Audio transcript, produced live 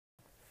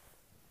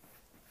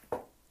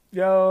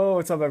Yo,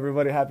 what's up,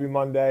 everybody? Happy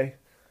Monday.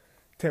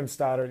 Tim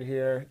Stoddard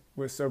here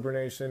with Sober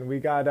Nation. We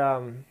got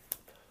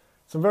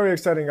some very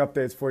exciting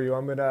updates for you.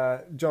 I'm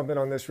gonna jump in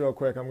on this real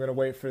quick. I'm gonna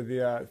wait for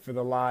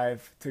the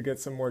live to get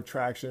some more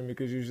traction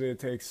because usually it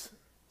takes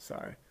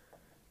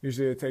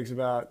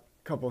about a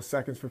couple of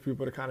seconds for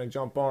people to kind of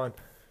jump on.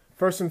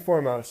 First and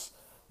foremost,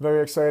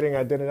 very exciting.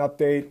 I did an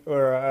update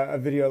or a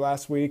video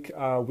last week.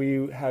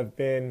 We have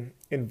been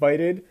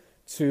invited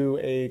to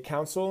a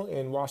council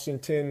in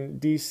Washington,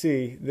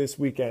 D.C. this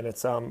weekend.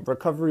 It's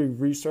Recovery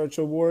Research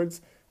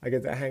Awards. I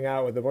get to hang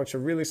out with a bunch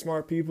of really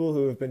smart people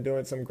who have been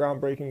doing some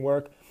groundbreaking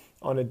work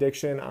on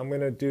addiction. I'm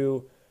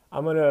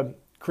gonna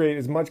create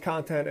as much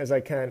content as I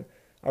can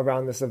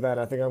around this event.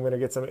 I think I'm gonna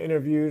get some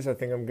interviews. I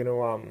think I'm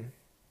gonna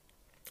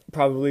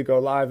probably go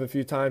live a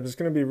few times. It's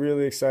gonna be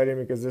really exciting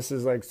because this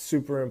is like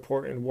super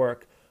important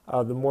work.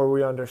 The more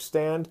we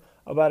understand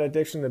about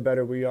addiction, the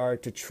better we are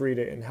to treat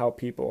it and help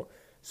people.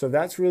 So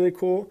that's really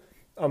cool.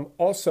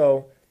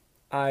 Also,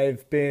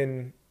 I've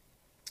been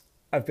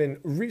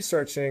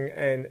researching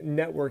and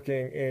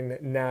networking in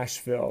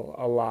Nashville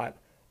a lot.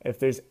 If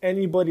there's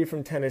anybody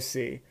from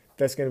Tennessee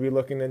that's going to be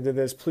looking into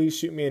this, please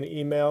shoot me an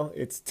email.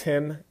 It's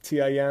Tim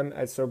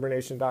at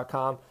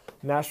sobernation.com.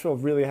 Nashville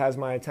really has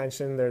my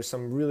attention. There's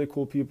some really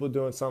cool people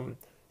doing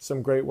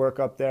some great work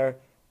up there,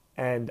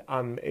 and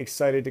I'm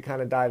excited to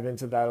kind of dive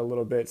into that a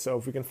little bit. So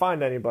if we can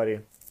find anybody,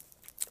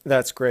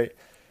 that's great.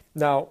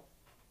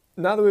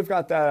 Now that we've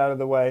got that out of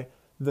the way,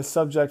 the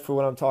subject for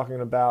what I'm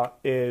talking about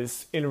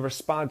is in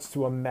response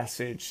to a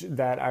message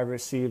that I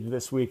received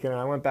this week. And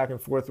I went back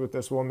and forth with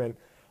this woman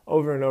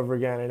over and over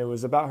again, and it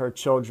was about her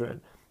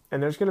children.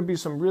 And there's going to be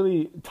some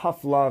really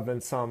tough love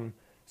and some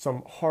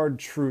hard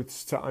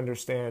truths to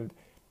understand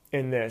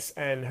in this.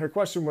 And her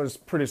question was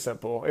pretty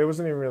simple. It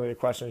wasn't even really a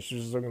question. She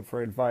was just looking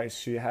for advice.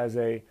 She has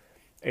a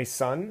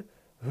son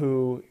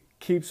who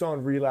keeps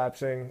on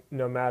relapsing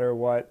no matter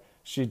what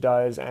she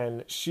does,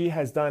 and she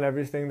has done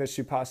everything that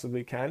she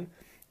possibly can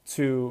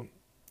to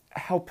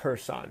help her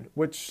son,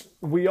 which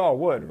we all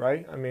would,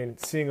 right? I mean,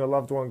 seeing a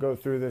loved one go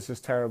through this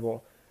is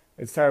terrible.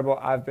 It's terrible.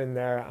 I've been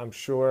there. I'm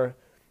sure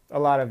a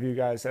lot of you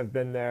guys have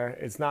been there.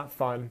 It's not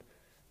fun.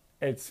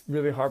 It's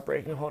really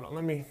heartbreaking. Hold on,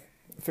 let me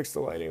fix the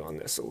lighting on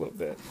this a little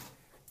bit.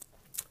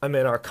 I'm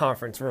in our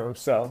conference room,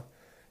 so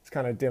it's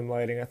kind of dim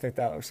lighting. I think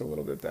that looks a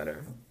little bit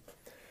better.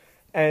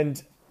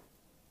 And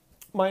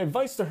my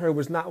advice to her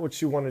was not what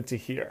she wanted to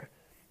hear.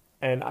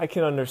 And I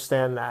can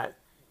understand that.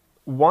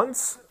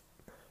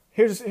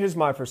 Here's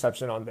my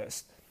perception on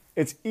this.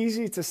 It's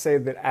easy to say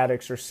that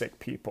addicts are sick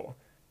people.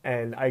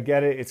 And I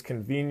get it, it's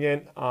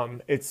convenient.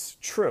 It's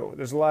true,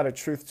 there's a lot of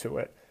truth to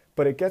it.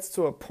 But it gets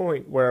to a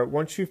point where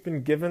once you've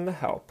been given the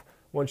help,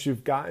 once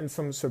you've gotten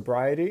some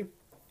sobriety,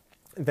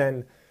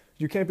 then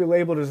you can't be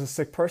labeled as a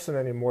sick person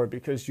anymore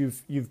because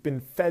you've been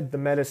fed the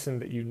medicine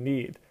that you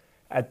need.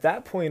 At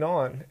that point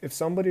on, if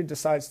somebody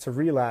decides to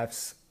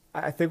relapse,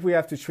 I think we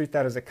have to treat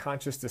that as a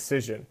conscious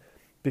decision,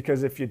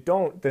 because if you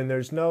don't, then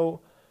there's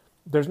no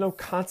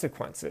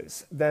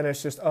consequences. Then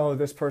it's just, oh,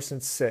 this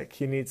person's sick,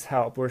 he needs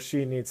help or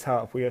she needs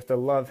help. We have to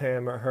love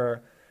him or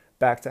her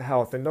back to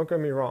health. And don't get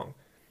me wrong,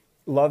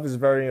 love is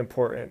very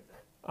important.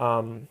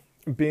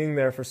 Being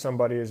there for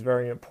somebody is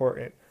very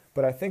important.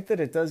 But I think that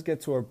it does get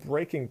to a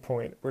breaking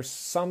point where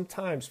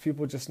sometimes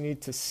people just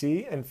need to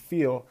see and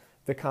feel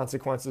the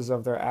consequences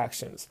of their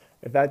actions.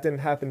 If that didn't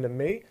happen to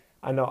me,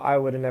 I know I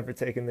would have never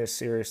taken this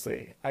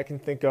seriously. I can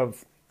think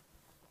of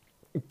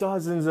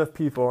dozens of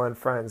people and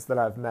friends that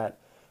I've met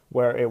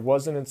where it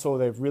wasn't until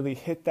they really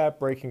hit that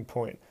breaking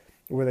point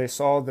where they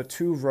saw the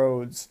two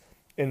roads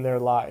in their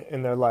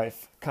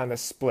life kind of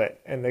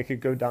split, and they could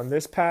go down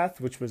this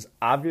path, which was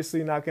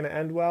obviously not going to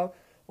end well,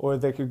 or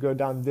they could go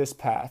down this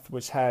path,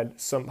 which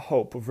had some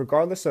hope.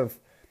 Regardless of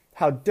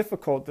how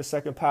difficult the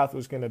second path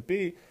was going to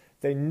be,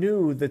 they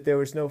knew that there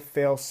was no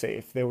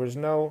fail-safe. There was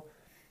no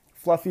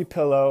fluffy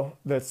pillow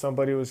that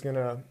somebody was going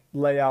to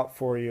lay out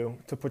for you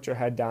to put your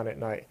head down at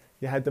night.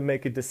 You had to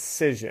make a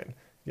decision.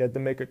 You had to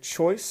make a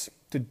choice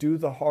to do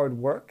the hard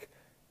work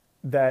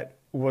that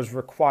was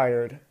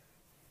required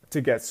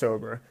to get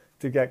sober,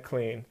 to get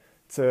clean,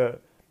 to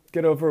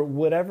get over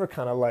whatever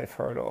kind of life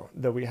hurdle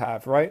that we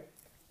have, right?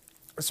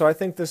 So I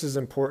think this is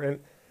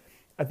important.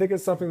 I think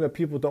it's something that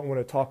people don't want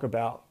to talk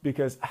about,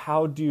 because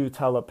how do you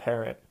tell a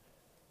parent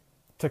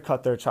to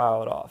cut their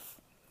child off?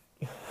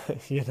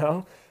 You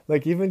know,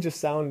 like even just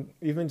saying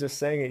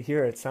it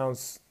here, it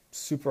sounds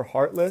super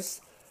heartless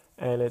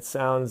and it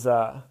sounds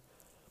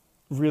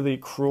really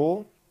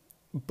cruel.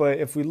 But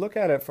if we look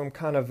at it from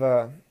kind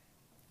of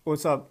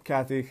what's up,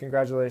 Kathy?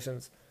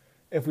 Congratulations.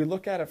 If we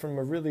look at it from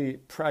a really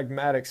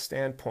pragmatic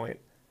standpoint,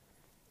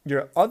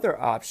 your other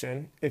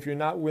option, if you're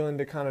not willing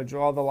to kind of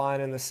draw the line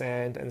in the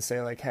sand and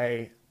say like,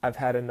 hey, I've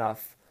had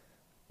enough,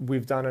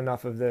 we've done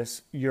enough of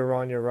this, you're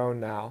on your own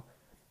now.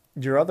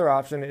 Your other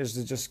option is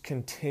to just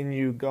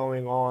continue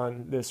going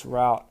on this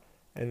route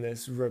and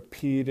this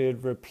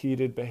repeated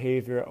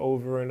behavior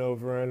over and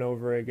over and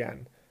over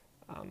again.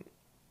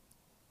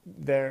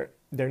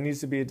 There needs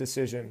to be a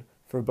decision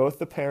for both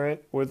the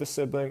parent or the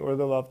sibling or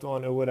the loved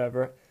one or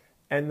whatever,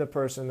 and the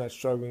person that's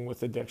struggling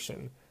with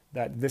addiction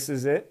that this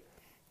is it,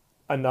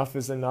 enough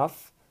is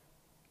enough.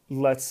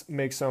 Let's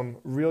make some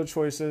real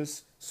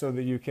choices so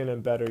that you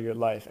can better your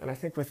life. And I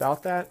think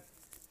without that,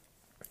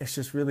 it's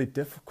just really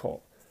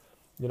difficult.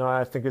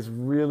 I think it's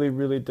really,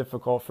 really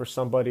difficult for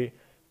somebody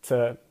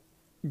to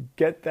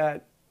get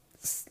to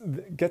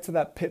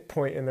that pit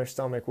point in their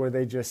stomach where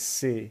they just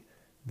see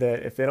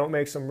that if they don't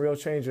make some real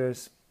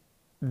changes,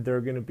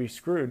 they're going to be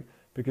screwed.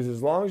 Because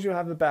as long as you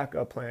have the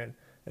backup plan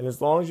and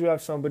as long as you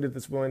have somebody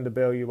that's willing to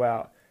bail you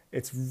out,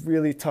 it's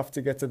really tough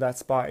to get to that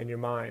spot in your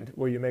mind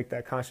where you make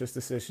that conscious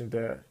decision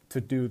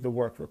to do the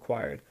work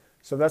required.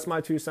 So that's my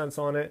 2 cents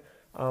on it.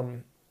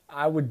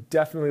 I would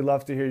definitely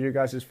love to hear you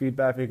guys'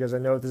 feedback because I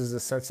know this is a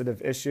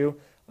sensitive issue.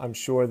 I'm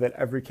sure that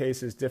every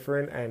case is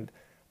different and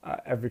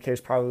every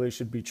case probably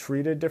should be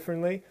treated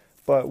differently.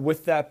 But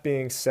with that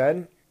being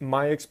said,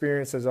 my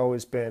experience has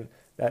always been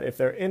that if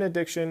they're in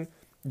addiction,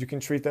 you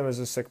can treat them as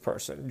a sick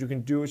person. You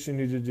can do what you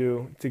need to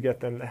do to get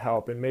them the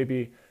help and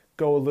maybe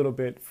go a little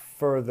bit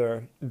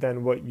further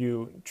than what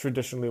you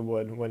traditionally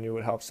would when you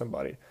would help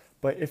somebody.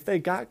 But if they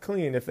got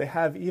clean, if they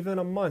have even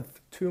a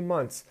month, 2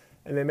 months,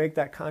 and they make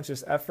that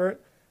conscious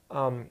effort,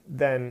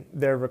 then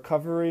their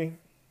recovery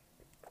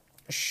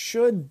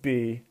should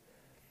be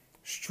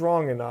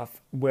strong enough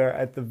where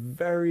at the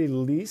very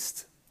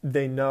least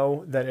they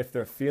know that if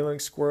they're feeling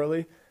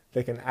squirrely,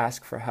 they can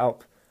ask for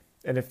help.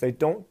 And if they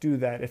don't do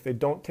that, if they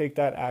don't take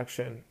that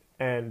action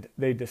and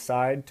they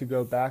decide to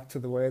go back to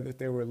the way that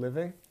they were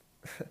living,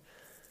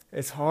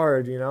 it's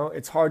hard,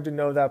 It's hard to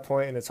know that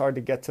point and it's hard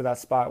to get to that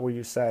spot where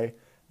you say,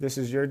 this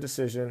is your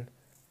decision,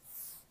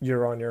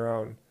 you're on your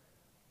own.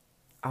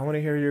 I want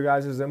to hear your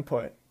guys'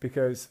 input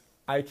because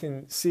I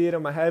can see it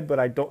in my head, but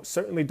I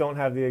certainly don't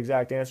have the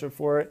exact answer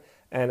for it,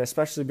 and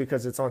especially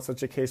because it's on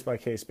such a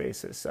case-by-case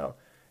basis. So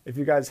if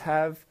you guys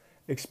have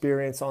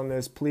experience on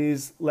this,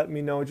 please let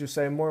me know what you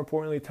say. More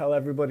importantly, tell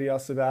everybody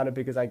else about it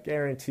because I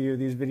guarantee you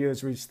these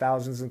videos reach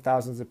thousands and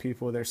thousands of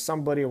people. There's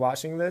somebody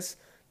watching this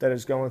that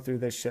is going through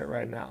this shit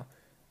right now.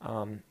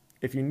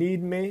 If you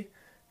need me,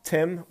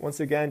 Tim, once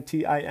again,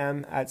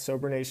 TIM at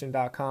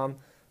sobernation.com.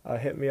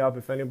 Hit me up.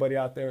 If anybody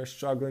out there is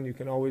struggling, you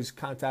can always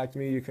contact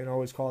me. You can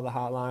always call the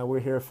hotline.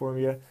 We're here for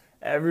you.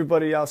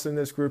 Everybody else in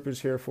this group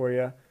is here for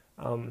you.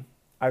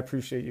 I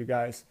appreciate you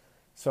guys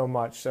so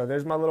much. So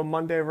there's my little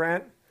Monday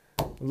rant.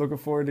 I'm looking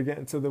forward to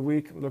getting to the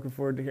week. I'm looking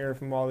forward to hearing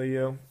from all of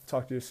you.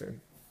 Talk to you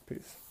soon.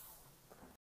 Peace.